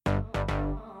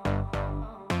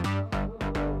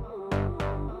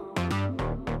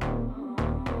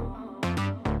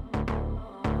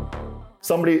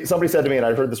somebody said to me, and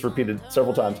I've heard this repeated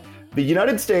several times, the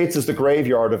United States is the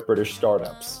graveyard of British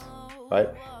startups, right?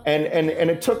 And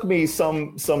it took me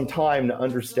some time to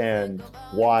understand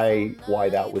why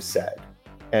that was said.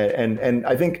 And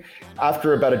I think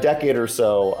after about a decade or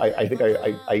so, I think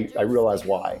I realized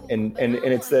why. And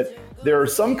it's that there are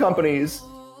some companies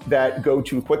that go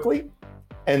too quickly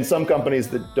and some companies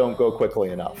that don't go quickly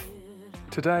enough.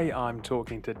 Today I'm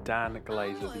talking to Dan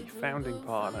Glazer, the founding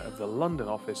partner of the London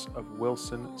office of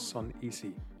Wilson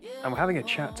Sonsini. And we're having a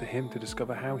chat to him to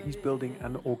discover how he's building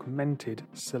an augmented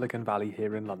Silicon Valley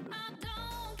here in London.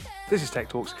 This is Tech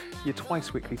Talks, your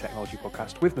twice-weekly technology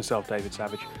podcast with myself, David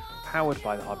Savage, powered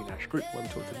by the Harvey Nash Group, where we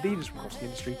talk to leaders from across the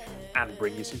industry and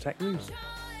bring you some tech news.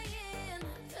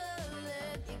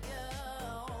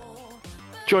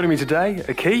 Joining me today,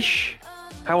 Akish.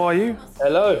 How are you?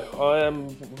 Hello, I am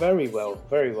very well,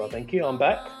 thank you. I'm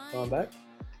back.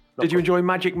 Did you enjoy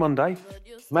Magic Monday?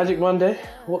 Magic Monday?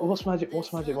 What's Magic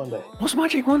Monday? What's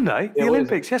Magic Monday? Yeah, the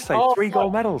Olympics yesterday, 3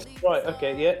 gold medals. Right,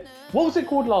 okay, yeah. What was it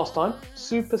called last time?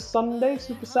 Super Sunday?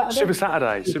 Super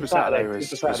Saturday? Super Saturday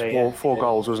was four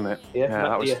goals, wasn't it?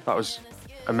 Yeah, that was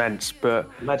immense. But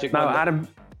Magic no, Monday.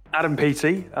 Adam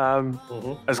Peaty,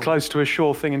 as close to a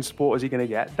sure thing in sport as you're going to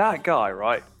get. That guy,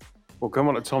 right? We'll come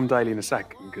on to Tom Daley in a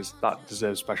second because that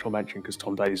deserves special mention because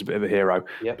Tom Daley's a bit of a hero.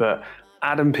 Yep. But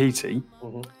Adam Peaty,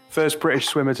 first British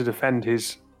swimmer to defend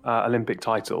his Olympic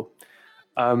title.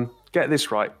 Get this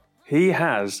right. He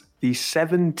has the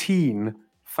 17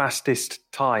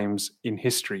 fastest times in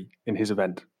history in his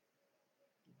event.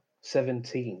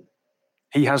 17?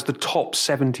 He has the top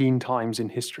 17 times in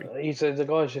history. The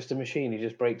guy's just a machine. He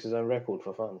just breaks his own record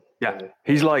for fun. Yeah.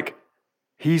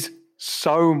 He's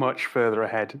so much further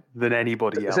ahead than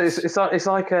anybody else. So it's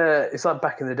like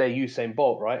back in the day, Usain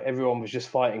Bolt, right? Everyone was just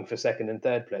fighting for second and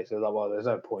third place. So like, well, there's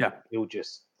no point. Yeah.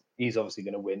 He's obviously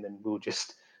going to win, and we'll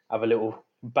just have a little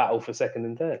battle for second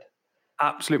and third.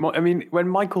 Absolutely. I mean, when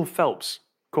Michael Phelps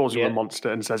calls you a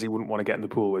monster and says he wouldn't want to get in the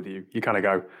pool with you, you kind of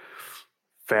go,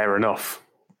 fair enough.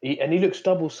 He looks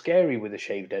double scary with a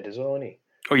shaved head as well, doesn't he?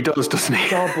 Oh, he does, doesn't he?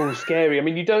 Double scary. I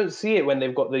mean, you don't see it when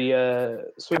they've got the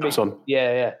swimming. Caps on.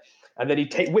 Yeah. And then he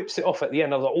whips it off at the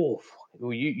end. I was like, oh,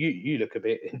 well, you look a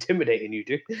bit intimidating, you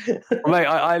do. Mate,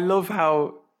 I love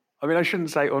how, I mean, I shouldn't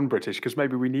say un-British because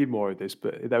maybe we need more of this,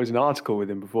 but there was an article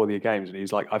with him before the games and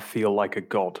he's like, I feel like a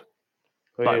god.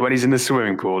 When he's in the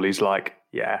swimming pool, he's like,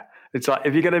 yeah. It's like,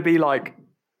 if you're going to be like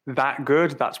that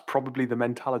good, that's probably the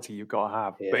mentality you've got to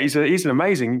have. Yeah. But he's an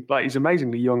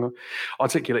amazingly young,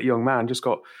 articulate young man, just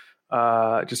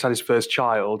had his first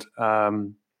child.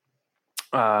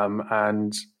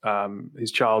 And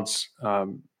his child's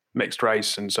mixed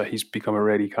race, and so he's become a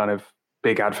really kind of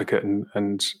big advocate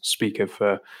and speaker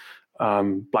for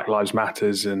Black Lives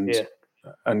Matters and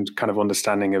kind of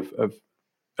understanding of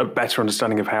a better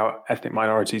understanding of how ethnic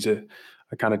minorities are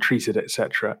kind of treated,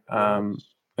 etc.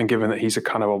 And given that he's a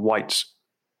kind of a white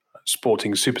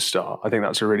sporting superstar, I think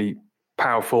that's a really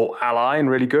powerful ally and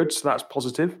really good. So that's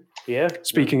positive. Yeah.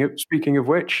 Speaking of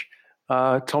which,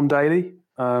 Tom Daley.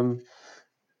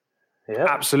 Yeah.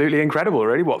 Absolutely incredible,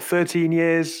 really. 13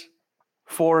 years,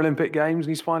 4 Olympic Games,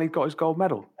 and he's finally got his gold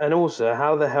medal. And also,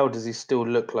 how the hell does he still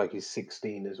look like he's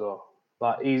 16 as well?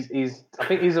 Like I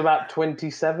think he's about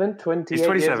 27, 28 He's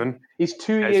 27. Years. He's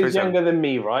 2 years younger than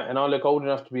me, right? And I look old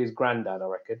enough to be his granddad, I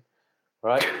reckon.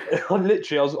 Right? I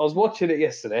was watching it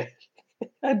yesterday,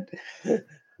 and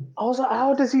I was like,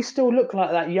 how does he still look like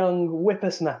that young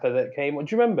whippersnapper that came?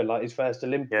 Do you remember, like, his first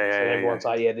Olympics? Yeah, and everyone's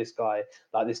like, this guy,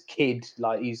 like, this kid,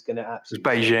 like, he's going to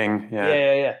absolutely... It's Beijing,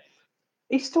 Yeah.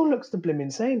 He still looks the blim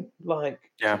insane. Like,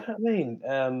 do you know what I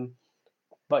mean?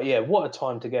 But, yeah, what a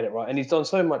time to get it right. And he's done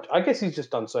so much. I guess he's just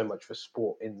done so much for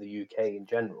sport in the UK in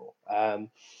general. And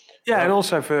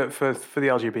also for the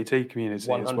LGBT community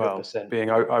 100%. As well.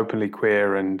 Being openly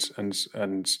queer and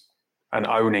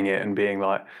owning it and being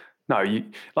like... No,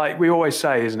 like we always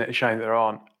say, isn't it a shame that there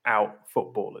aren't out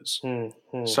footballers?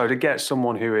 So to get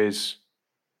someone who is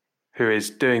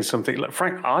doing something like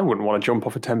Frank, I wouldn't want to jump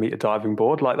off a 10-meter diving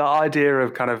board. Like that idea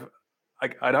of kind of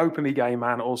like an openly gay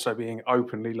man also being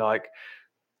openly like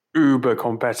uber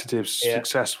competitive,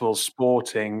 successful,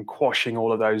 sporting, quashing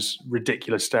all of those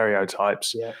ridiculous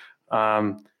stereotypes.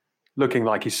 Yeah. Looking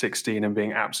like he's 16 and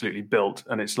being absolutely built,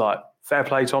 and it's like fair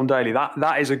play, Tom Daley.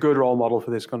 That is a good role model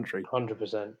for this country.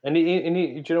 100%. And he,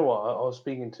 do you know what? I was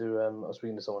speaking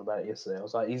to someone about it yesterday. I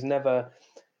was like, he's never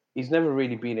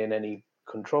really been in any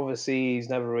controversy. He's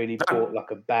never really brought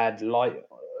like a bad light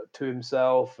to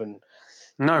himself. And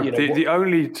no, the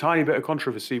only tiny bit of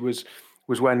controversy was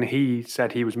was when he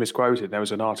said he was misquoted. There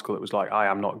was an article that was like, "I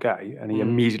am not gay," and he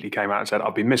immediately came out and said,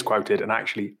 "I've been misquoted, and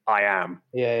actually, I am."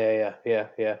 Yeah.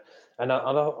 And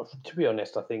to be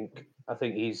honest, I think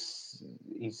he's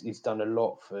done a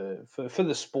lot for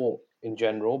the sport in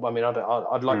general. I mean,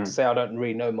 I'd like to say I don't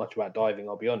really know much about diving.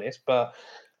 I'll be honest, but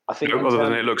I think other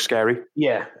than it looks scary.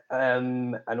 Yeah,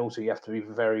 and also you have to be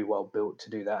very well built to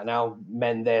do that. And how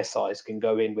men their size can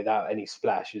go in without any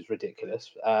splash is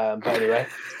ridiculous. But anyway,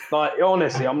 like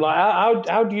honestly, I'm like,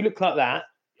 how do you look like that?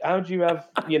 How do you have,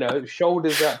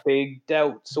 shoulders that big,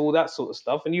 delts, all that sort of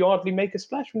stuff, and you hardly make a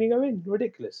splash when you go in?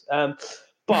 Ridiculous.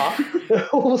 But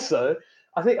also,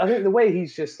 I think the way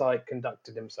he's just like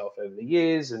conducted himself over the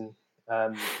years, and I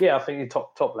think he's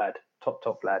top lad.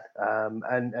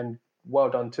 And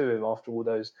well done to him after all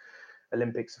those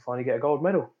Olympics to finally get a gold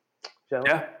medal.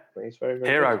 Yeah, he's very, very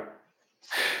hero. good.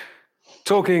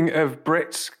 Talking of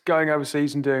Brits going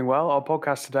overseas and doing well, our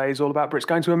podcast today is all about Brits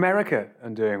going to America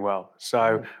and doing well.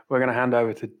 So we're going to hand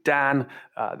over to Dan,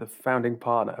 the founding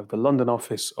partner of the London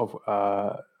office of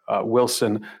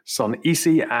Wilson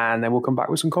Sonsini, and then we'll come back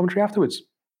with some commentary afterwards.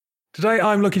 Today,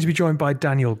 I'm lucky to be joined by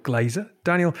Daniel Glazer.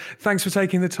 Daniel, thanks for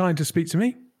taking the time to speak to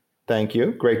me. Thank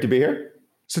you. Great to be here.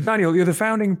 So, Daniel, you're the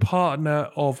founding partner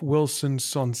of Wilson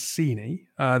Sonsini.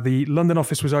 The London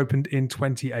office was opened in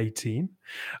 2018.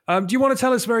 Do you want to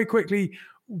tell us very quickly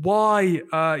why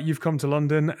you've come to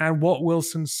London and what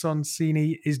Wilson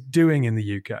Sonsini is doing in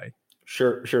the UK?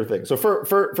 Sure thing. So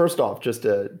first off, just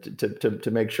to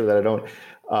make sure that I don't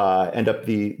end up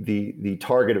the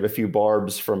target of a few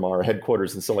barbs from our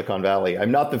headquarters in Silicon Valley,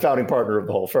 I'm not the founding partner of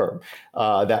the whole firm.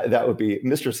 That would be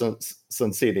Mr.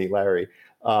 Sonsini, Larry.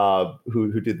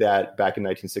 Who did that back in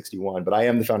 1961, but I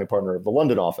am the founding partner of the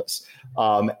London office.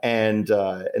 And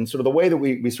sort of the way that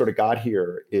we sort of got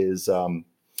here is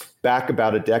back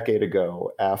about a decade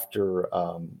ago after,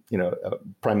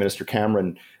 Prime Minister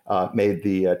Cameron made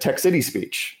the Tech City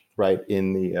speech, right,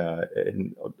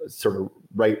 in sort of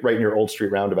right near Old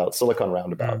Street Roundabout, Silicon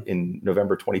Roundabout in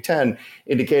November 2010,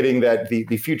 indicating that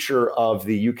the future of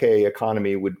the UK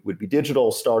economy would be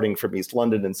digital, starting from East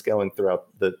London and scaling throughout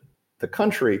the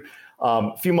country.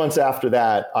 A few months after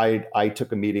that, I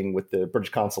took a meeting with the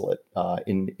British consulate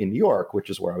in New York, which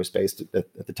is where I was based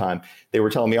at the time. They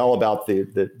were telling me all about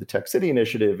the Tech City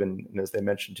initiative, and as they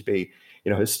mentioned to me,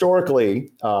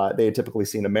 historically they had typically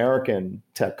seen American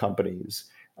tech companies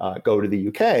go to the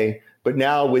UK, but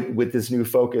now with this new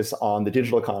focus on the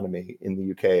digital economy in the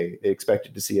UK, they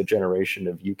expected to see a generation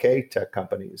of UK tech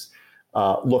companies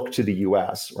look to the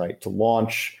US, right, to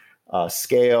launch,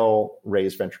 scale,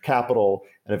 raise venture capital,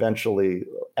 and eventually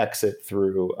exit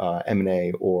through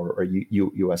M&A or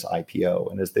U.S. IPO.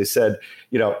 And as they said,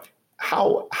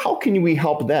 how can we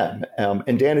help them?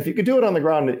 And Dan, if you could do it on the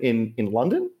ground in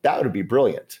London, that would be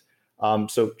brilliant.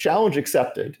 So challenge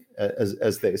accepted,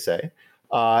 as they say,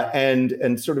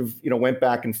 and sort of went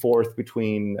back and forth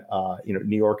between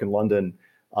New York and London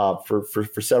for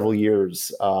several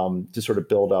years to sort of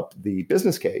build up the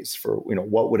business case for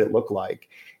what would it look like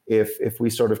if we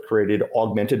sort of created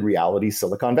augmented reality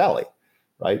Silicon Valley,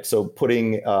 right? So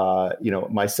putting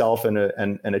myself and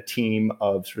a team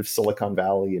of sort of Silicon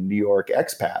Valley and New York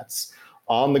expats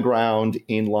on the ground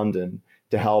in London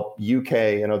to help UK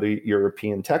and other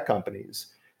European tech companies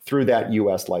through that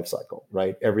US lifecycle,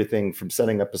 right? Everything from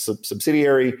setting up a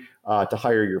subsidiary to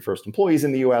hire your first employees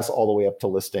in the US, all the way up to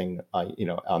listing, on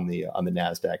the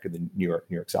NASDAQ or the New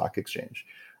York Stock Exchange.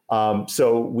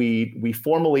 So we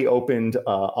formally opened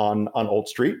on Old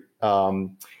Street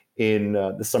in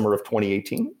the summer of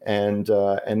 2018,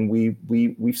 and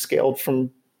we've scaled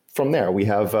from there. We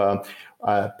have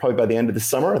probably by the end of the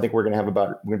summer, I think we're going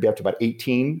to be up to about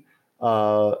 18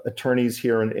 attorneys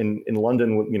here in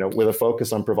London, with a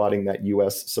focus on providing that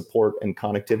US support and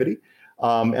connectivity,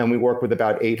 and we work with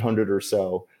about 800 or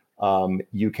so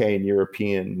UK and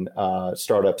European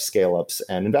startups, scale-ups,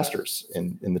 and investors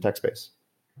in the tech space.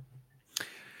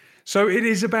 So it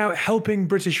is about helping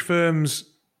British firms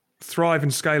thrive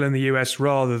and scale in the US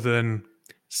rather than,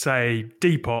 say,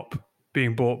 Depop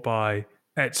being bought by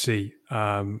Etsy,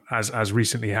 as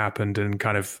recently happened, and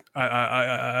kind of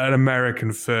an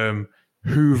American firm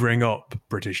hoovering up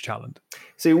British talent.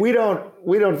 See, we don't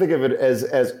think of it as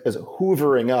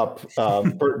hoovering up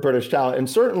British talent, and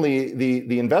certainly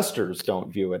the investors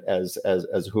don't view it as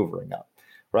hoovering up,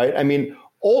 right? I mean,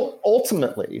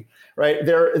 ultimately, right,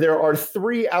 there are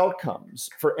three outcomes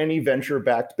for any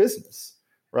venture-backed business,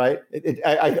 right?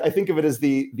 I think of it as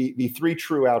the three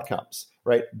true outcomes,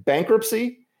 right?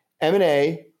 Bankruptcy,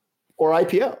 M&A, or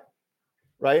IPO,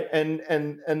 right?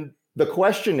 And the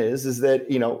question is that,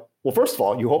 well, first of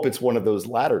all, you hope it's one of those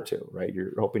latter two, right?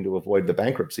 You're hoping to avoid the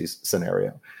bankruptcy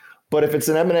scenario. But if it's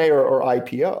an M&A or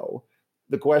IPO,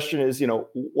 the question is,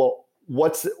 well,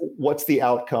 what's the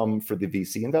outcome for the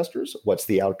VC investors? What's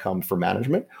the outcome for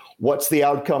management? What's the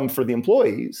outcome for the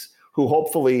employees who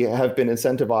hopefully have been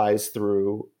incentivized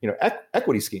through,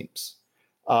 equity schemes?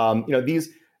 These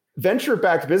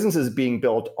venture-backed businesses being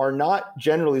built are not,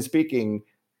 generally speaking,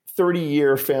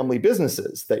 30-year family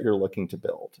businesses that you're looking to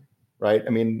build, right? I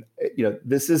mean,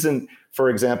 this isn't, for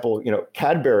example,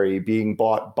 Cadbury being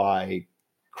bought by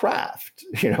Kraft,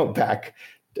 back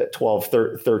 12,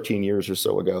 13 years or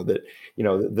so ago, that,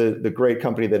 the great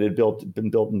company that had been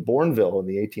built in Bourneville in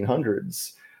the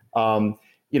 1800s.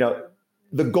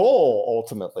 The goal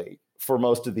ultimately for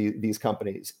most of these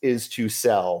companies is to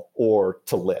sell or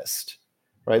to list,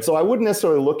 right? So I wouldn't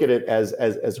necessarily look at it as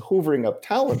hoovering up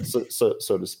talent, so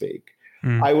to speak.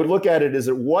 I would look at it as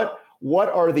what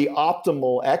are the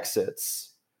optimal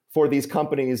exits for these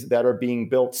companies that are being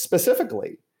built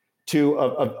specifically to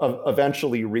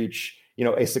eventually reach,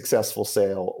 a successful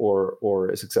sale or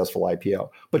a successful IPO.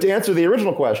 But to answer the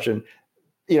original question,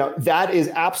 that is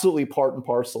absolutely part and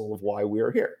parcel of why we are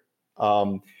here.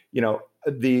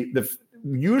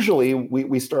 Usually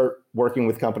we start working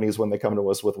with companies when they come to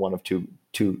us with one of two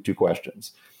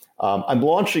questions. I'm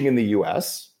launching in the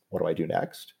US. What do I do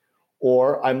next?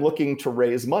 Or I'm looking to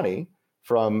raise money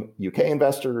from UK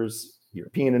investors,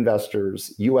 European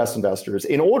investors, US investors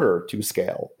in order to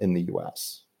scale in the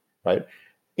US, right?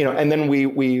 And then we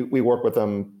work with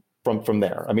them from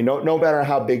there. I mean, no matter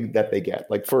how big that they get.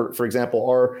 Like for example,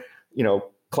 our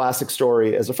classic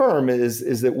story as a firm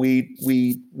is that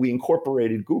we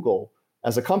incorporated Google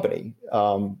as a company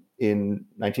in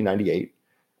 1998.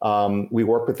 We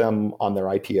worked with them on their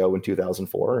IPO in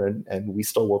 2004, and we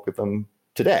still work with them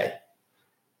today,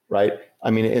 right? I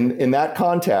mean, in that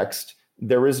context,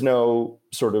 there is no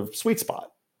sort of sweet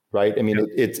spot, right? I mean,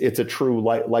 it's a true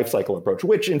life cycle approach,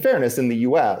 which, in fairness, in the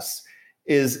U.S.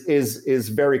 is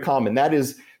very common. That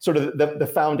is sort of the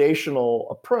foundational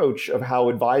approach of how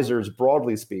advisors,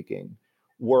 broadly speaking,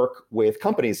 work with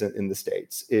companies in the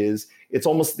States. It's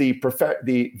almost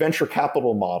the venture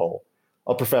capital model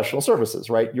of professional services,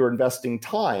 right? You're investing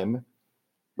time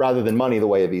rather than money the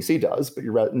way a VC does, but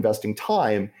you're investing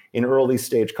time in early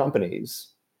stage companies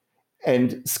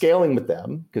and scaling with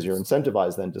them, because you're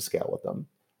incentivized then to scale with them,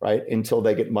 right? Until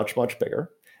they get much, much bigger.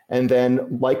 And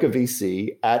then, like a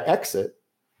VC, at exit,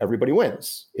 everybody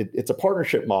wins. It's a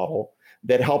partnership model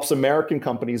that helps American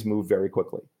companies move very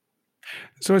quickly.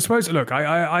 So I suppose, look,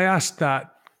 I asked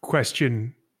that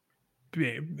question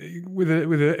with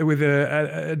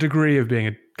a degree of being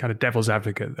a kind of devil's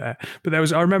advocate there. But I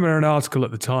remember an article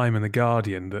at the time in The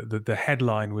Guardian that the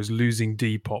headline was "Losing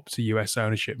Depop to US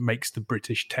ownership makes the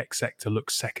British tech sector look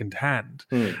second-hand."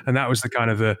 And that was the kind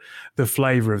of the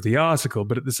flavor of the article.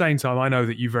 But at the same time, I know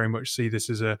that you very much see this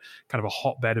as a kind of a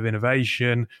hotbed of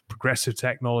innovation, progressive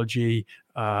technology.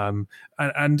 And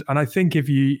I think if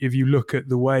you look at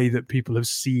the way that people have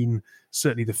seen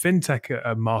certainly the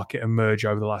fintech market emerge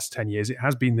over the last 10 years, it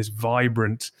has been this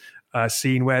vibrant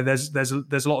scene where there's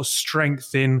a lot of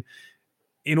strength in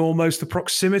almost the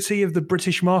proximity of the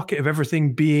British market, of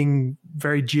everything being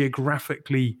very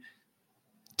geographically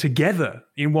together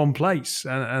in one place.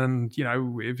 And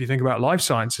if you think about life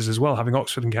sciences as well, having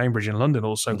Oxford and Cambridge and London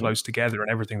all so close together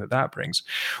and everything that brings.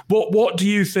 What do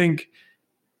you think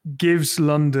gives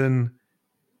London,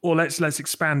 or let's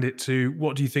expand it to,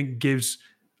 what do you think gives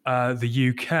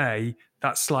the UK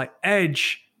that slight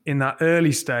edge in that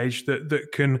early stage that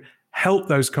can help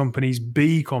those companies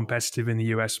be competitive in the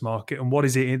US market? And what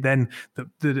is it then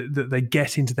that they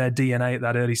get into their DNA at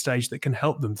that early stage that can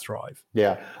help them thrive?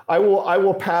 Yeah, I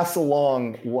will pass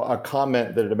along a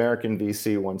comment that an American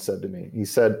VC once said to me. He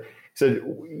said,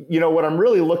 what I'm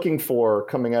really looking for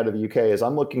coming out of the UK is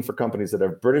I'm looking for companies that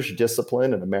have British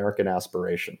discipline and American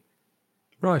aspiration.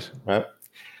 Right.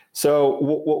 So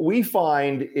what we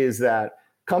find is that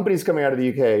companies coming out of the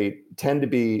UK tend to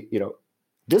be,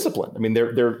 disciplined. I mean,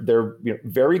 they're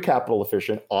very capital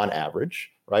efficient on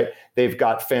average, right? They've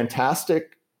got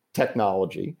fantastic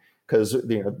technology, because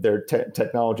they're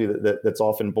technology that's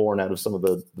often born out of some of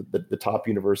the top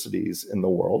universities in the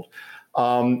world.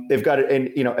 They've got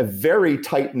a very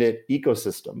tight-knit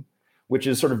ecosystem, which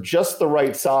is sort of just the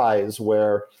right size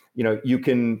where you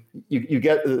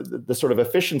get the sort of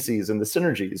efficiencies and the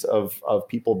synergies of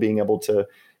people being able to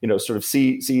sort of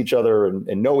see each other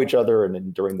and know each other, and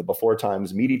then during the before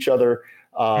times meet each other,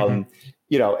 and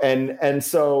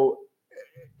so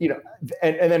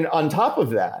and then on top of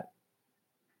that,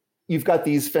 you've got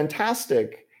these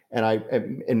fantastic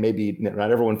and maybe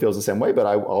not everyone feels the same way, but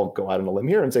I'll go out on a limb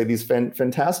here and say these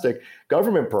fantastic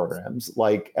government programs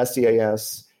like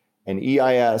SEAS and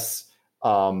EIS,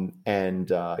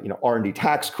 and R&D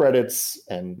tax credits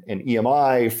and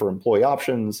EMI for employee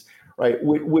options, right?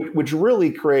 Which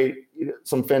really create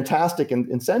some fantastic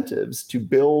incentives to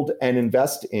build and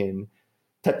invest in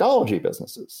technology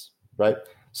businesses, right?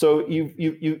 So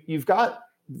you've got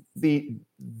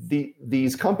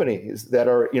these companies that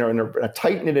are in a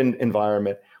tight-knit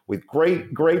environment with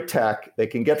great tech. They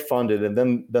can get funded, and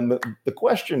then the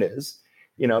question is,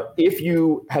 if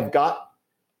you have got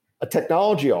a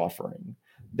technology offering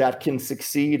that can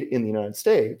succeed in the United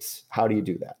States, how do you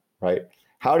do that, right?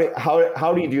 How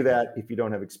do you do that if you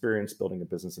don't have experience building a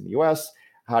business in the U.S.?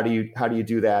 How do you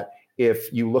do that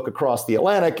if you look across the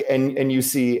Atlantic and you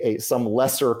see some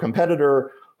lesser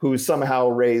competitor who somehow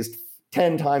raised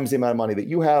 10 times the amount of money that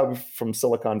you have from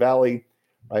Silicon Valley,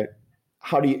 right?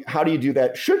 How do you do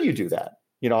that? Should you do that?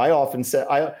 I often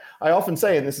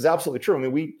say, and this is absolutely true. I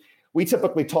mean, we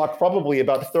typically talk probably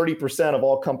about 30% of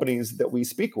all companies that we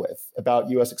speak with about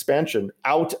U.S. expansion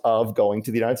out of going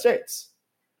to the United States,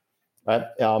 right?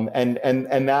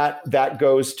 And that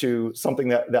goes to something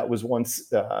that was once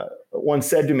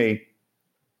said to me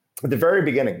at the very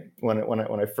beginning when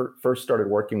I first started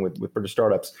working with British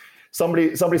startups.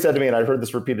 Somebody said to me, and I've heard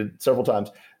this repeated several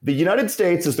times: the United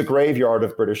States is the graveyard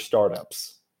of British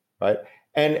startups, right?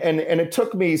 And it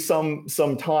took me some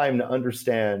time to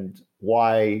understand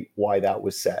why that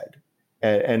was said,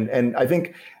 and I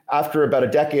think after about a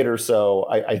decade or so,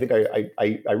 I think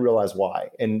I realized why,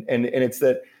 and it's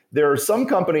that there are some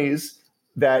companies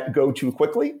that go too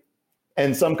quickly,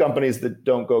 and some companies that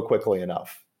don't go quickly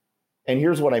enough. And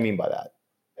here's what I mean by that: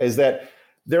 is that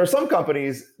there are some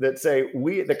companies that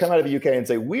come out of the UK and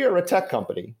say, we are a tech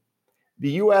company.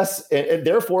 The US, and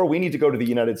therefore we need to go to the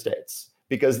United States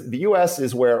because the US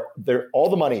is where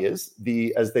all the money is.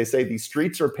 As they say, the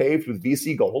streets are paved with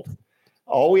VC gold.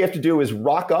 All we have to do is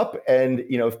rock up, and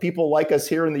if people like us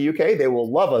here in the UK, they will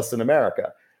love us in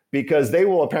America because they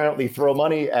will apparently throw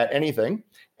money at anything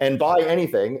and buy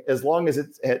anything as long as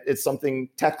it's something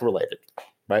tech related,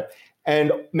 right?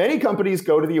 And many companies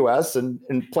go to the US and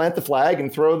plant the flag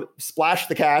and splash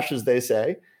the cash, as they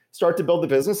say, start to build the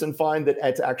business and find that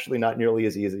it's actually not nearly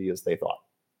as easy as they thought,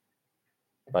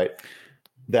 right?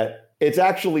 That it's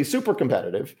actually super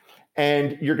competitive,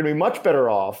 and you're going to be much better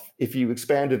off if you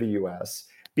expand to the US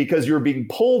because you're being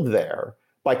pulled there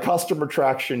by customer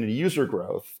traction and user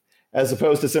growth, as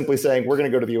opposed to simply saying, we're going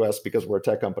to go to the US because we're a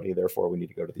tech company, therefore we need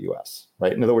to go to the US,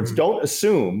 right? In other words, don't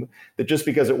assume that just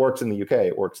because it works in the UK,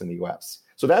 it works in the US.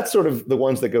 So that's sort of the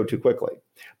ones that go too quickly.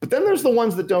 But then there's the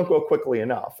ones that don't go quickly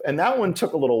enough. And that one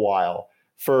took a little while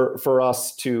for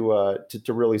us to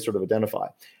really sort of identify.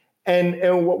 And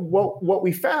what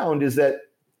we found is that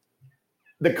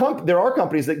there are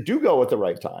companies that do go at the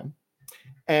right time,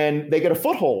 and they get a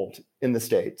foothold in the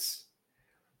States.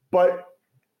 But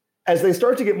as they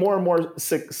start to get more and more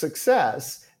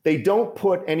success, they don't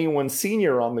put anyone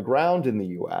senior on the ground in the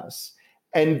US,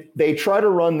 and they try to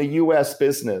run the US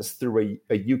business through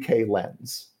a UK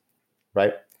lens,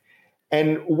 right?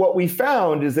 And what we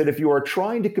found is that if you are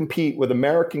trying to compete with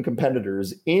American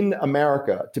competitors in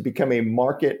America to become a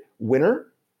market winner,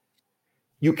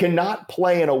 you cannot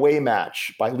play an away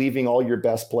match by leaving all your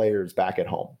best players back at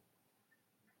home,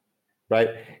 right?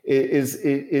 Is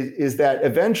that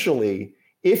eventually,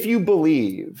 if you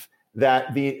believe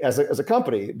that as a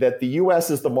company that the U.S.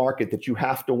 is the market that you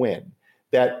have to win,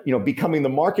 that becoming the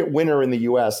market winner in the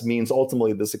U.S. means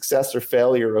ultimately the success or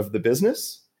failure of the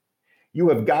business, you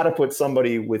have got to put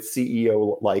somebody with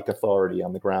CEO-like authority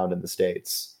on the ground in the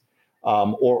States,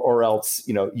 or else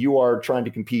you are trying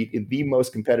to compete in the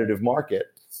most competitive market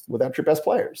without your best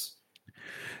players.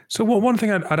 So, one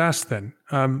thing I'd ask then.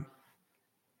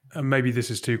 And maybe this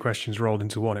is two questions rolled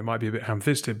into one. It might be a bit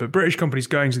ham-fisted, but British companies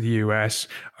going to the US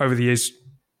over the years,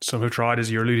 some have tried, as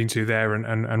you're alluding to there,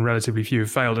 and relatively few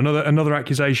have failed. Another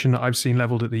accusation that I've seen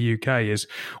levelled at the UK is,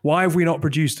 why have we not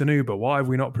produced an Uber? Why have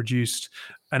we not produced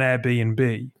an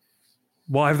Airbnb?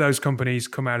 Why have those companies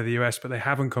come out of the US, but they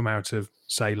haven't come out of,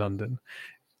 say, London?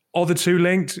 Are the two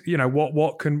linked?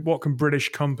 What can British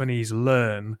companies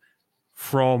learn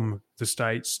from the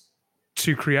States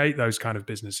to create those kind of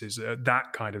businesses at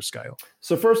that kind of scale?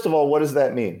 So first of all, what does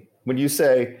that mean? When you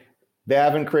say they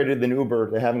haven't created an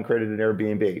Uber, they haven't created an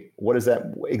Airbnb, what is that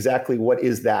exactly? What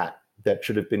is that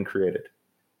should have been created?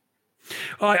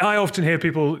 I often hear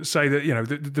people say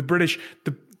that the British,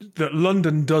 that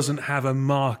London doesn't have a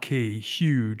marquee,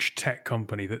 huge tech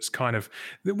company that's kind of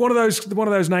one of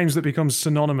those names that becomes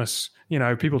synonymous. You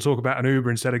know, people talk about an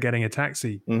Uber instead of getting a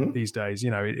taxi these days.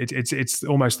 You know, it's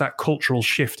almost that cultural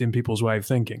shift in people's way of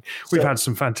thinking. We've had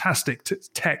some fantastic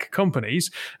tech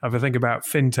companies. If I think about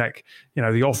fintech, you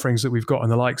know, the offerings that we've got in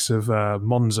the likes of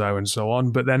Monzo and so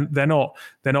on, but then they're not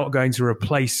going to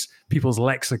replace people's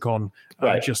lexicon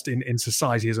just in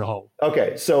society as a whole.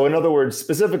 Okay, so in other words,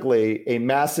 specifically a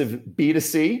massive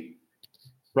B2C,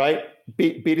 right?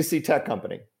 B2C tech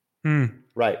company.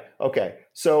 Right. Okay.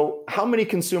 So how many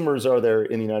consumers are there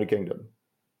in the United Kingdom?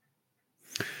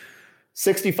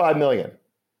 65 million.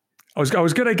 I was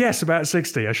going to guess about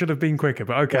 60. I should have been quicker,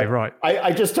 but okay, right.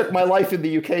 I just took my life in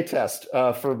the UK test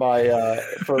for my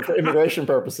for immigration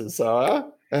purposes.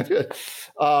 So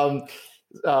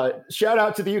shout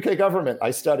out to the UK government.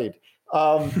 I studied.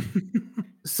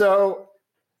 So,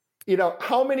 you know,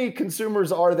 how many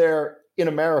consumers are there in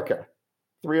America?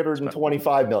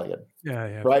 325 million.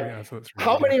 Yeah. Right. Yeah,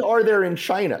 how many are there in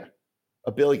China?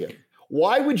 1 billion.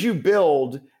 Why would you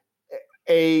build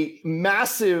a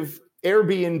massive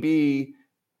Airbnb,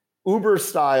 Uber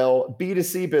style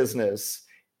B2C business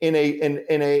in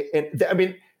I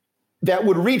mean, that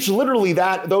would reach literally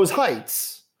those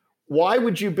heights? Why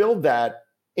would you build that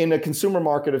in a consumer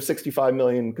market of 65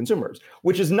 million consumers?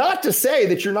 Which is not to say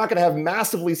that you're not going to have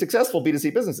massively successful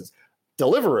B2C businesses.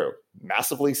 Deliveroo,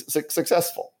 massively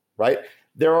successful, right?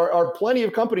 There are plenty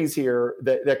of companies here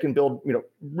that can build, you know,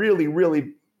 really,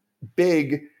 really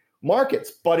big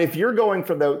markets. But if you're going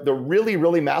for the really,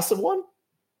 really massive one,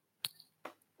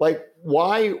 like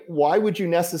why would you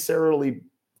necessarily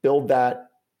build that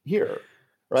here?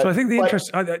 Right? So I think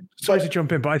sorry to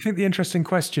jump in, but I think the interesting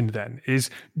question then is,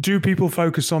 do people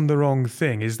focus on the wrong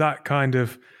thing? Is that kind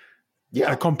of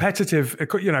a competitive,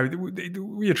 you know,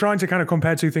 you're trying to kind of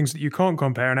compare two things that you can't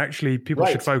compare, and actually people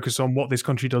should focus on what this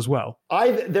country does well.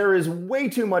 There is way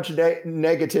too much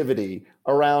negativity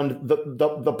around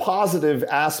the positive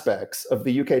aspects of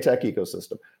the UK tech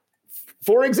ecosystem.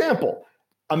 For example,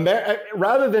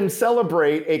 rather than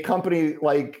celebrate a company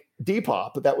like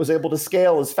Depop that was able to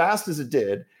scale as fast as it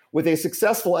did with a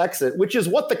successful exit, which is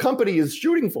what the company is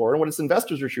shooting for and what its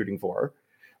investors are shooting for,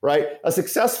 right? A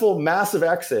successful, massive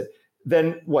exit.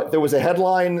 Then what? There was a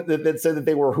headline that said that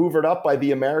they were hoovered up by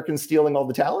the Americans stealing all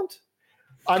the talent.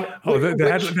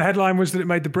 The headline was that it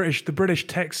made the British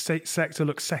tech sector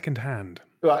look secondhand,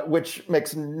 which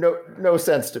makes no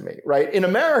sense to me. Right? In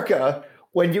America,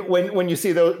 when you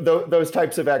see those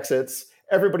types of exits,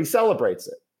 everybody celebrates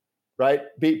it, right?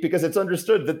 Because it's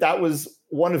understood that was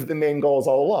one of the main goals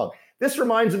all along. This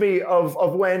reminds me of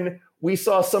when we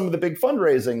saw some of the big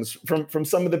fundraisings from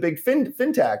some of the big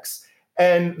fintechs.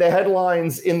 And the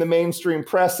headlines in the mainstream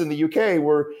press in the UK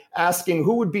were asking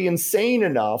who would be insane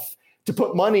enough to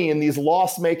put money in these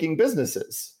loss-making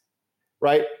businesses,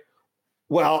 right?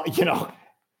 Well, you know,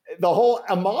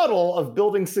 a model of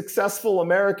building successful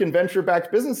American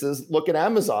venture-backed businesses, look at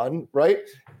Amazon, right?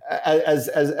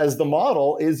 As the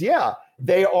model is,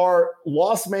 they are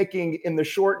loss-making in the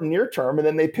short and near term, and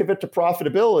then they pivot to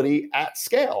profitability at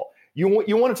scale. You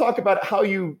want to talk about how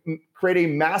you create a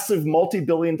massive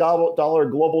multi-billion-dollar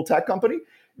global tech company?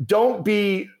 Don't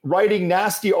be writing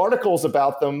nasty articles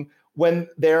about them when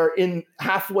they're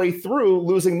halfway through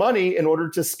losing money in order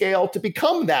to scale to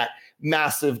become that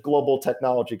massive global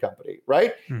technology company,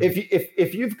 right? Mm-hmm.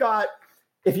 If you've got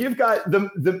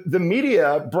the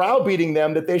media browbeating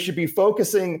them that they should be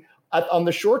focusing on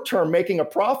the short term making a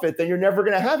profit, then you're never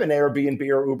going to have an Airbnb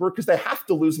or Uber because they have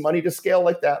to lose money to scale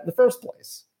like that in the first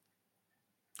place.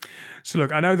 So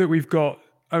look, I know that we've got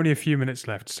only a few minutes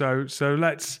left, so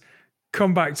let's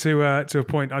come back to a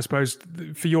point, I suppose,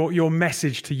 for your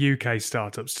message to UK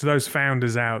startups, to those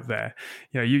founders out there.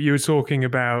 You know, you were talking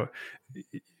about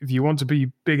if you want to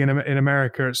be big in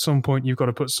America, at some point you've got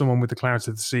to put someone with the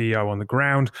clarity of the CEO on the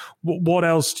ground. What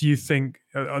else do you think?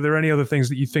 Are there any other things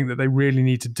that you think that they really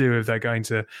need to do if they're going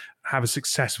to have a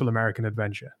successful American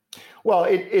adventure? Well,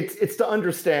 it's to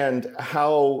understand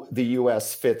how the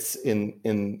U.S. fits in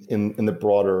the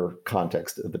broader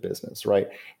context of the business, right?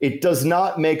 It does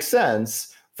not make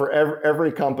sense for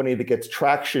every company that gets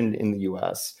traction in the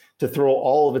U.S. to throw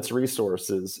all of its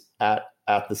resources at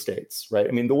the States, right?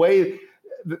 I mean, the way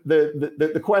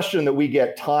the question that we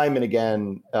get time and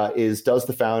again is, does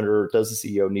the founder, does the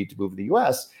CEO need to move to the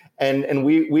U.S.? And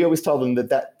we always tell them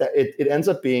that it ends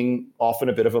up being often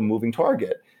a bit of a moving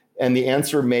target, and the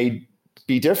answer may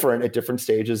be different at different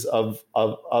stages of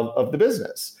the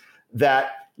business.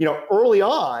 That, you know, early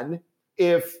on,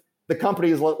 if the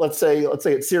company is, let's say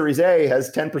it's Series A,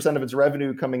 has 10% of its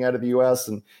revenue coming out of the US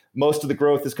and most of the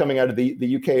growth is coming out of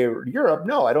the UK or Europe.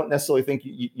 No, I don't necessarily think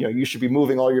you should be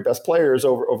moving all your best players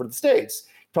over to the States.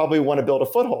 You probably want to build a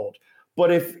foothold.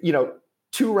 But if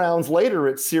 2 rounds later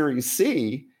at Series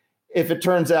C, if it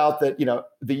turns out that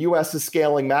the US is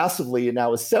scaling massively and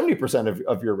now is 70%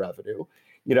 of your revenue,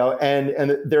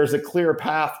 and there's a clear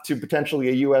path to potentially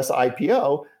a US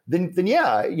IPO, then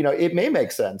yeah, it may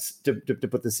make sense to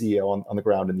put the CEO on the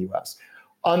ground in the US.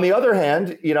 On the other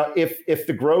hand, if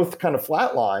the growth kind of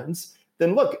flatlines,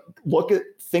 then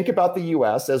think about the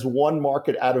US as one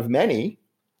market out of many,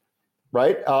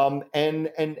 right?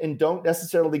 And don't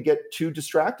necessarily get too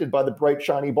distracted by the bright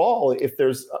shiny ball if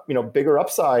there's bigger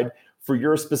upside for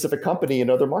your specific company in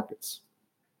other markets.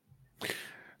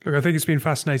 Look, I think it's been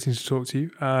fascinating to talk to you.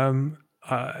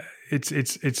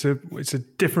 It's a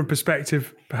different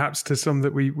perspective, perhaps, to some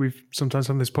that we've sometimes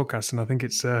on this podcast, and I think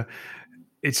it's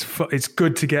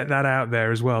good to get that out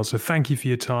there as well. So thank you for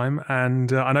your time,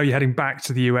 and I know you're heading back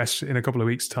to the US in a couple of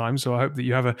weeks' time. So I hope that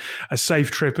you have a safe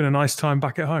trip and a nice time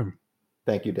back at home.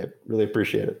 Thank you, Dave. Really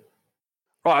appreciate it.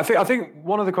 Right, I think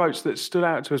one of the quotes that stood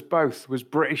out to us both was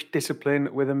British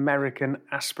discipline with American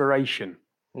aspiration.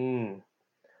 Mm.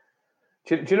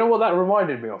 Do you know what that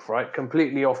reminded me of, right?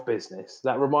 Completely off business.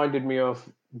 That reminded me of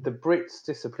the Brits'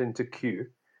 discipline to queue,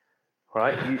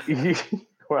 right?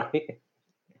 Right?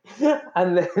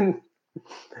 And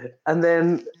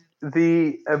then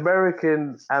the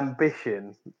American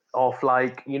ambition of,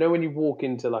 like, when you walk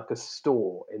into like a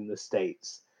store in the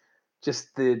States,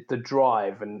 just the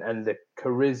drive and the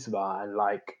charisma and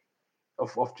like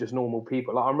of just normal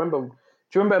people. Like,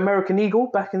 do you remember American Eagle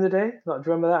back in the day? Like, do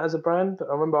you remember that as a brand?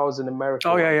 I remember I was in America.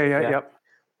 Oh yeah. Yep.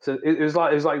 So it was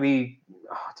like the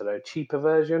cheaper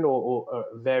version or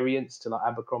variants to like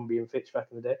Abercrombie and Fitch back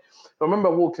in the day. But I remember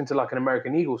I walked into like an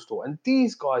American Eagle store and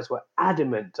these guys were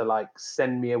adamant to like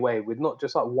send me away with not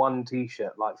just like one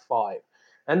T-shirt, like 5.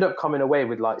 End up coming away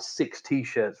with like 6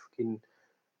 T-shirts, fucking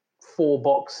 4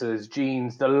 boxers,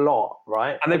 jeans, the lot,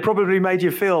 right? And they probably made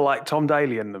you feel like Tom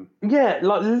Daley in them. Yeah,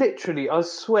 like literally, I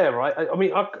swear, right? I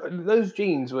mean, those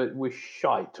jeans were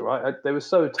shite, right? They were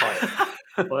so tight.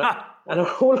 Right? And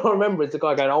all I remember is the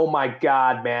guy going, "Oh my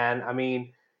God, man. I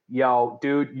mean, yo,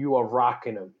 dude, you are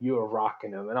rocking them. You are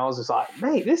rocking them." And I was just like,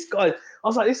 mate, this guy's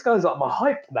like my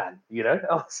hype man,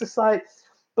 I was just like,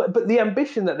 but the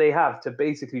ambition that they have to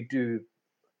basically do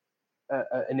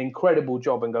an incredible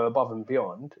job and go above and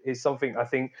beyond is something I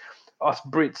think us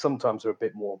Brits sometimes are a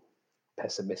bit more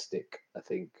pessimistic, I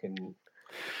think, and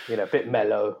a bit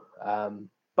mellow.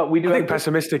 But we do. I think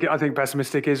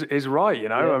pessimistic is right.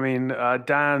 Yeah. I mean,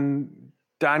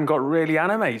 Dan got really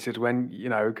animated when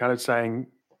kind of saying.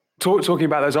 Talking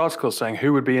about those articles saying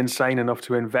who would be insane enough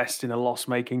to invest in a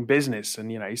loss-making business, and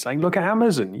he's saying, look at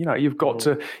Amazon. You've got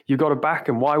to back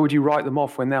them. Why would you write them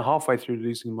off when they're halfway through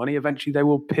losing money? Eventually, they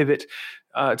will pivot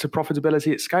to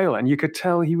profitability at scale. And you could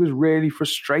tell he was really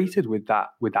frustrated with that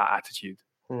attitude.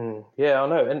 Yeah, I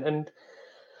know, and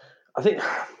I think,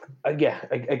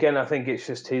 again, I think it's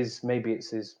just his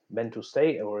mental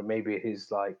state, or maybe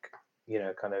his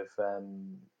kind of.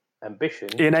 Ambition,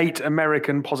 innate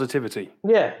American positivity.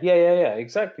 Yeah,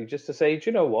 exactly. Just to say, do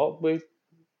you know what?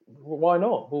 Why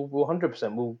not? We'll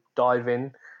 100%. We'll dive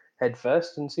in head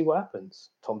first and see what happens.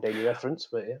 Tom Daley reference,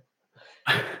 but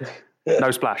yeah.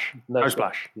 No splash. No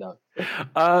splash. No.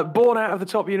 Born out of the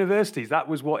top universities. That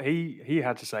was what he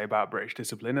had to say about British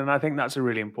discipline, and I think that's a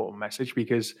really important message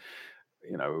because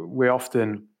we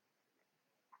often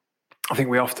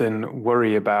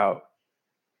worry about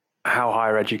how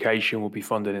higher education will be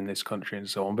funded in this country and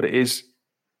so on. But it is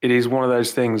one of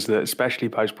those things that, especially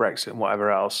post-Brexit and whatever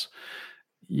else,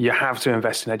 you have to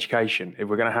invest in education. If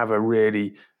we're going to have a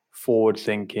really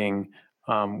forward-thinking,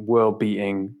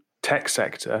 world-beating tech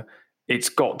sector, it's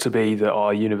got to be that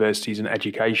our universities and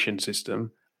education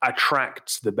system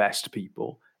attracts the best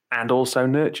people and also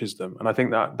nurtures them. And I think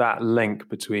that link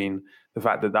between the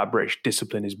fact that British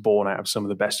discipline is born out of some of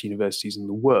the best universities in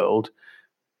the world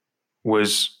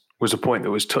was a point that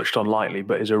was touched on lightly,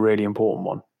 but is a really important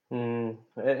one. And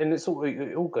it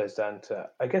all goes down to,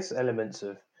 I guess, elements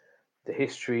of the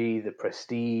history, the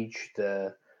prestige,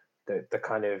 the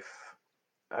kind of,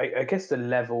 I guess, the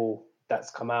level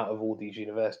that's come out of all these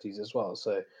universities as well.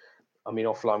 So, I mean,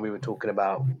 offline we were talking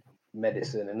about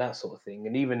medicine and that sort of thing,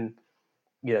 and even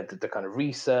the kind of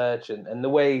research and the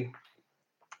way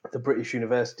the British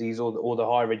universities or the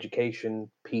higher education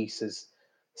piece is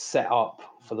set up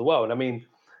for the world. I mean,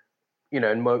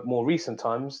 in more recent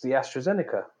times, the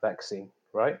AstraZeneca vaccine,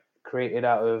 right? Created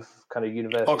out of kind of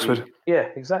university. Oxford. Yeah,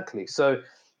 exactly. So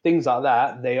things like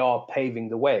that, they are paving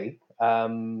the way,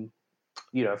 for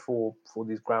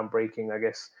these groundbreaking, I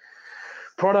guess,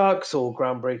 products or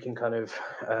groundbreaking kind of,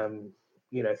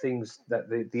 things that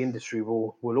the industry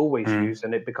will always use,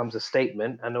 and it becomes a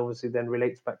statement, and obviously then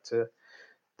relates back to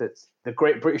the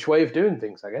Great British way of doing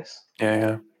things, I guess.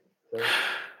 Yeah. So.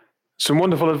 Some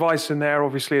wonderful advice in there,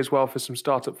 obviously, as well for some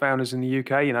startup founders in the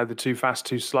UK. The too fast,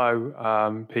 too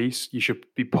slow piece. You should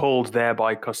be pulled there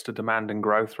by customer demand and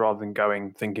growth rather than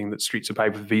thinking that streets are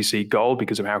paved with VC gold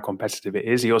because of how competitive it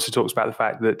is. He also talks about the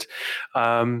fact that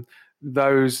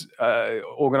those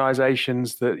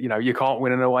organizations that, you can't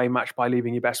win an away match by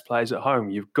leaving your best players at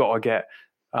home. You've got to get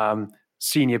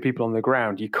senior people on the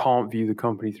ground. You can't view the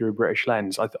company through a British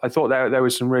lens. I thought there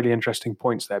was some really interesting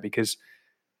points there because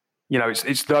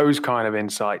it's those kind of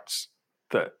insights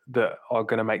that are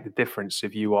going to make the difference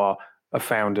if you are a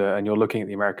founder and you're looking at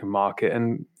the American market.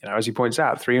 And as he points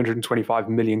out, 325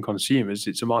 million consumers,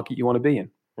 it's a market you want to be in.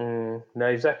 No,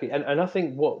 exactly. And I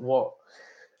think what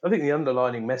I think the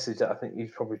underlining message that I think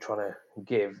he's probably trying to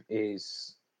give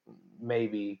is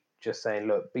maybe just saying,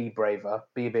 look, be braver,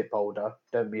 be a bit bolder,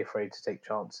 don't be afraid to take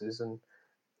chances, and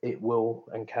it will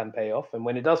and can pay off. And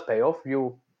when it does pay off,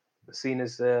 you're seen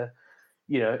as either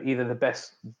the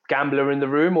best gambler in the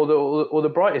room or the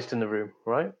brightest in the room,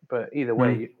 right? But either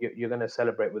way, you're going to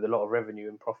celebrate with a lot of revenue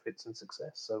and profits and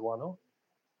success. So why not?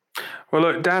 Well,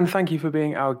 look, Dan, thank you for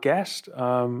being our guest.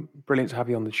 Brilliant to have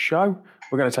you on the show.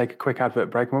 We're going to take a quick advert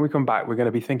break. And when we come back, we're going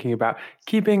to be thinking about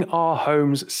keeping our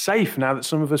homes safe now that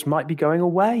some of us might be going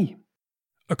away.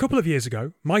 A couple of years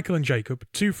ago, Michael and Jacob,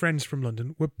 two friends from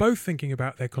London, were both thinking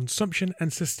about their consumption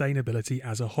and sustainability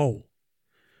as a whole.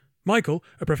 Michael,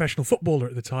 a professional footballer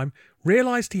at the time,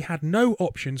 realised he had no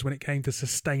options when it came to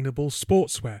sustainable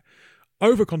sportswear.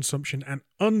 Overconsumption and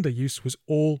underuse was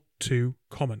all too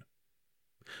common.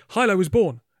 Hilo was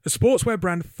born, a sportswear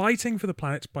brand fighting for the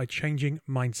planet by changing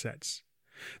mindsets.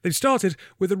 They've started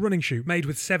with a running shoe made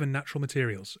with 7 natural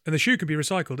materials, and the shoe can be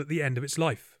recycled at the end of its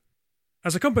life.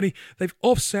 As a company, they've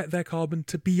offset their carbon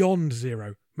to beyond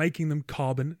zero, making them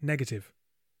carbon negative.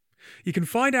 You can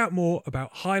find out more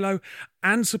about Hilo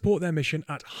and support their mission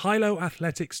at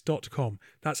hiloathletics.com.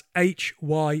 That's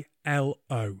HYLO.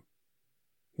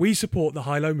 We support the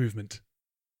Hilo movement.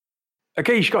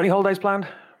 Okay, you got any holidays planned?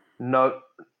 No,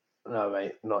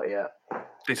 mate, not yet.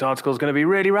 This article is going to be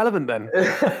really relevant then.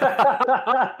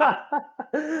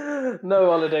 No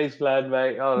holidays planned,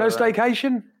 mate. No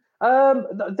staycation?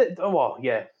 Well,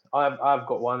 yeah. I've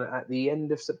got one at the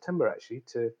end of September, actually,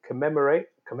 to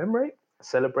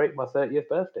celebrate my 30th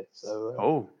birthday.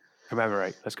 So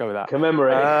commemorate. Let's go with that.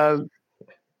 Commemorate.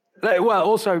 Well,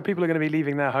 also, people are going to be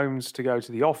leaving their homes to go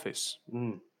to the office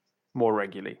more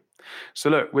regularly. So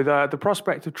look, with the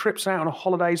prospect of trips out on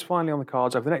holidays finally on the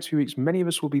cards over the next few weeks, many of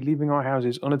us will be leaving our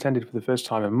houses unattended for the first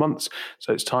time in months.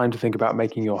 So it's time to think about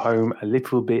making your home a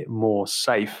little bit more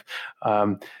safe.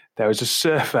 There was a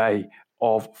survey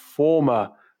of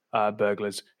former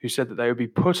burglars who said that they would be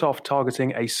put off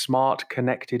targeting a smart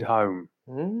connected home.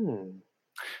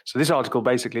 So this article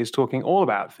basically is talking all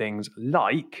about things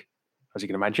like, as you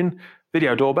can imagine,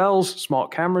 video doorbells,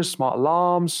 smart cameras, smart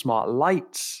alarms, smart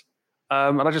lights.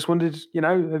 And I just wondered,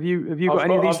 have you got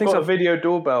any of these things? I've got a video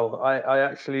doorbell. I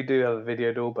actually do have a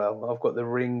video doorbell. I've got the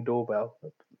Ring doorbell.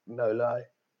 No lie.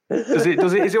 Is it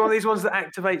one of these ones that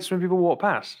activates when people walk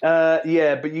past?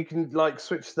 Yeah, but you can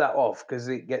switch that off because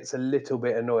it gets a little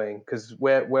bit annoying. Because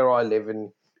where I live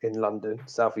in London,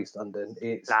 southeast London,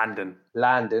 it's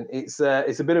Landon. It's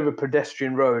a bit of a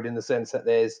pedestrian road in the sense that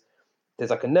there's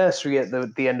like a nursery at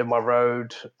the end of my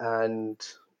road, and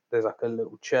there's like a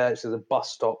little church. There's a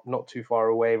bus stop not too far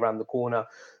away around the corner.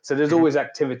 So there's always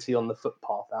activity on the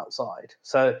footpath outside.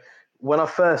 So when I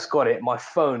first got it, my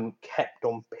phone kept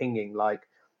on pinging like,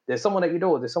 there's someone at your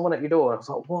door, there's someone at your door. And I was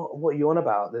like, what are you on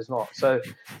about? There's not. So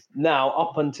now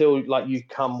up until you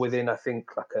come within, I think,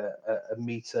 like a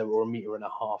meter or a meter and a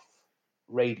half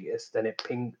radius, then it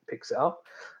picks it up.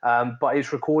 But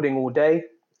it's recording all day.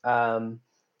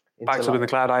 Backs up in the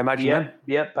cloud, I imagine.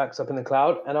 Yeah, backs up in the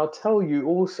cloud. And I'll tell you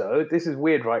also, this is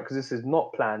weird, right? Because this is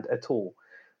not planned at all.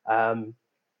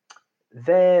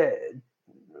 They're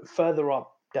further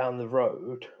up down the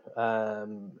road.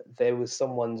 There was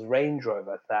someone's Range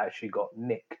Rover that actually got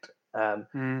nicked. I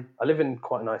live in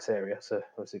quite a nice area, so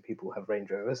obviously people have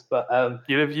Range Rovers. But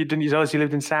didn't you tell us you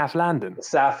lived in South London?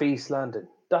 Southeast London.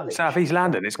 Dulwich. Southeast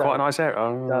London. It's quite a nice area.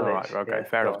 Oh, Dulwich, all right. Okay, yeah,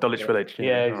 fair enough. Dulwich Village.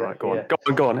 Yeah, exactly. All right,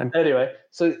 go on. And anyway,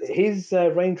 so his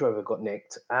Range Rover got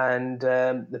nicked, and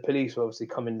the police were obviously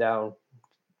coming down,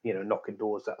 knocking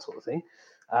doors, that sort of thing.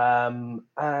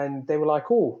 And they were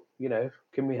like,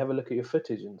 can we have a look at your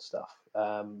footage and stuff?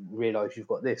 Realise you've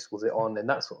got this. Was it on? And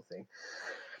that sort of thing.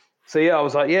 So, yeah, I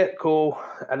was like, yeah, cool.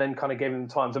 And then kind of gave them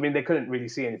times. I mean, they couldn't really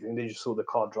see anything. They just saw the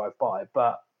car drive by.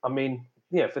 But, I mean,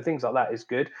 for things like that, it's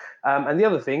good. And the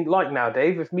other thing, like now,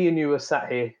 Dave, if me and you were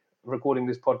sat here recording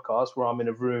this podcast where I'm in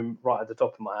a room right at the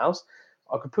top of my house,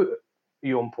 I could put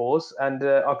you on pause and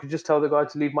I could just tell the guy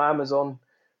to leave my Amazon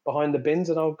behind the bins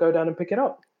and I'll go down and pick it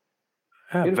up.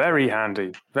 Yeah, very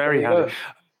handy. Very handy. Go.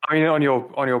 I mean, on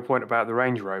your point about the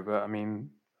Range Rover, I mean,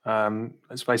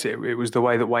 let's face it, it was the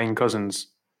way that Wayne Couzens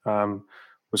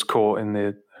was caught in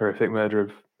the horrific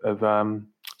murder of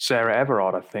Sarah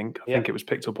Everard, I think. I think it was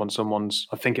picked up on someone's,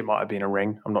 I think it might have been a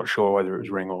Ring. I'm not sure whether it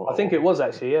was Ring or... I think it was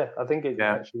actually, yeah. I think it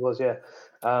actually was, yeah.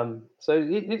 So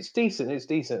it's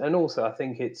decent. And also I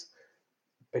think it's,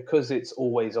 because it's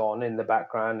always on in the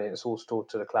background and it's all stored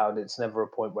to the cloud, it's never a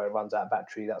point where it runs out of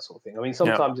battery, that sort of thing. I mean,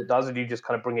 sometimes it does, and you just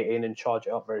kind of bring it in and charge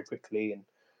it up very quickly and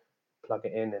plug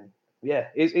it in. And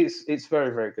it's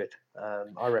very, very good.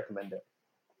 I recommend it.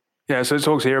 Yeah, so it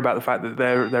talks here about the fact that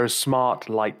there are smart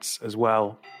lights as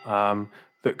well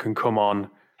that can come on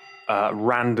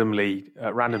randomly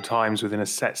at random times within a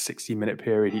set 60-minute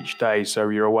period each day. So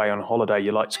you're away on holiday,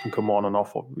 your lights can come on and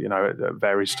off, at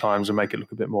various times and make it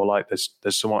look a bit more like there's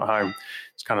someone at home.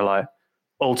 It's kind of like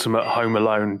ultimate Home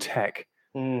Alone tech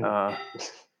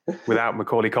without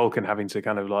Macaulay Culkin having to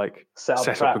kind of like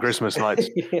set up the Christmas lights.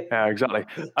 Yeah, exactly.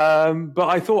 But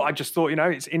I just thought,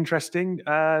 it's interesting.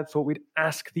 Thought we'd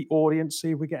ask the audience,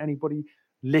 see if we get anybody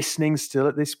listening still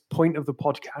at this point of the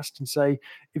podcast and say,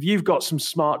 if you've got some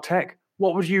smart tech,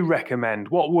 what would you recommend?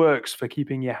 What works for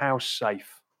keeping your house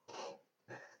safe?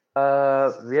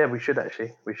 We should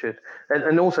actually. We should.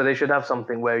 And also they should have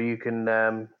something where you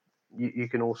can you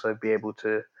can also be able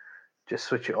to just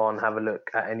switch it on, have a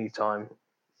look at any time,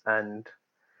 and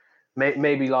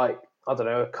maybe like, I don't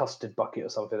know, a custard bucket or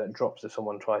something that drops if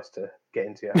someone tries to get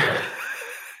into your house.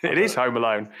 It is Home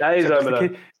Alone. That is Home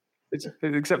Alone.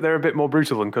 Except they're a bit more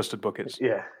brutal than custard buckets.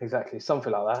 Yeah, exactly.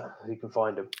 Something like that. You can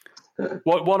find them.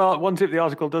 One tip the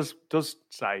article does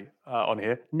say on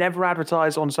here: never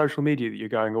advertise on social media that you're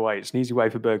going away. It's an easy way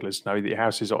for burglars to know that your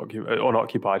house is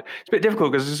unoccupied. It's a bit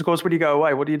difficult because, of course, when you go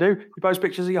away, what do? You post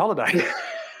pictures of your holiday.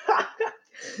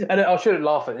 And I shouldn't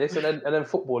laugh at this. And then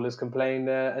footballers complain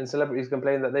and celebrities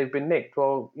complain that they've been nicked.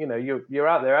 Well, you're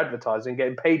out there advertising,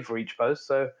 getting paid for each post.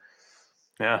 So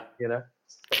yeah,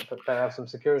 better have some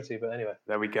security. But anyway,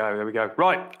 there we go.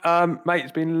 Right, mate,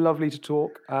 it's been lovely to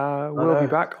talk. We'll be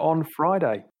back on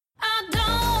Friday.